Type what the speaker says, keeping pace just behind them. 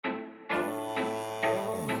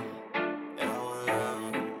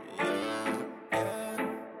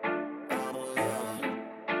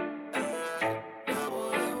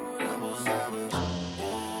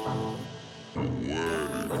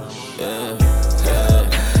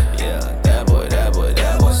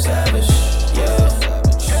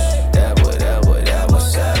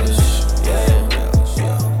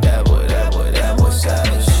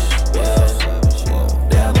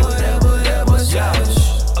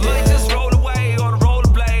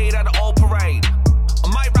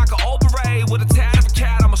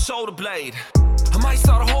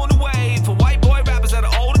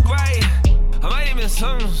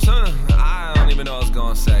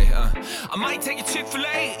might take your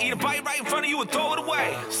Chick-fil-A, eat a bite right in front of you and throw it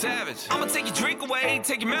away. Savage. I'ma take your drink away,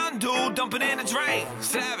 take your Mountain Dew, dump it in the drain.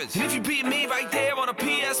 Savage. And if you beat me right there on a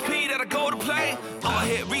PSP that I go to play, I'ma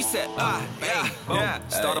hit reset.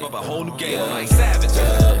 Start up a whole new game. I'm like savage.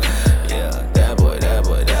 That boy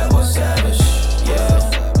savage. That boy savage.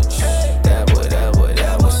 That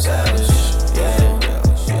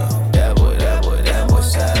boy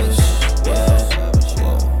savage.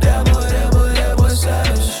 That boy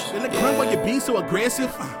savage. In the crime why you be so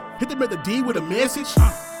aggressive? Hit them at the D with a message.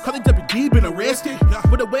 Call it WD, been arrested.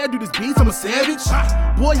 But the way I do this beats, I'm a savage.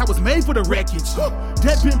 Boy, I was made for the wreckage.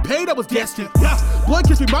 Debt been paid, I was destined. Boy,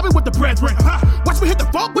 kiss me mobbing with the brethren. Watch me hit the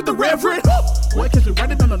funk with the reverend. Boy, kiss me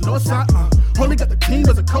riding on the north side. Only got the team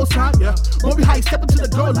as a cosign, Won't be how you step into the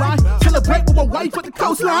goal line. Celebrate with my wife at the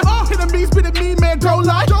coastline. Enemies be the mean man, don't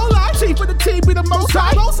lie. Chief of the team be the most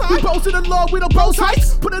high. We posted the Lord with the both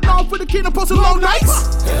heights. Put it on for the kingdom, posted long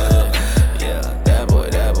nights. That boy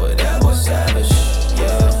savage. That boy savage.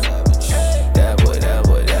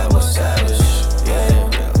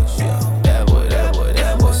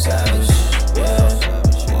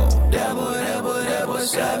 That boy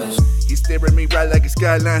savage. He's staring me right like a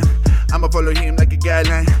skyline. I'ma follow him like a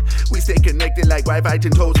guideline. We stay connected like Wi-Fi,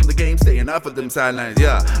 10 toes from the game, staying off of them sidelines.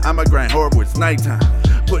 I'ma grind hard when it's nighttime,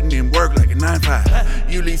 putting in work like a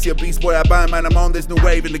 9-5. You lease your beast, boy, I buy mine. I'm on this new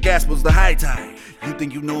wave, and the gospel's the high tide. You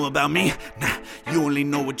think you know about me? Nah, you only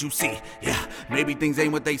know what you see. Maybe things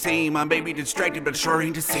ain't what they seem. I may be distracted, but sure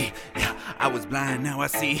ain't to see. I was blind, now I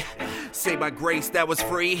see. Say by grace, that was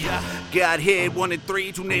free. God hid 1 and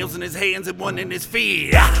 3, 2 nails in his hands and 1 in his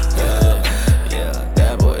feet.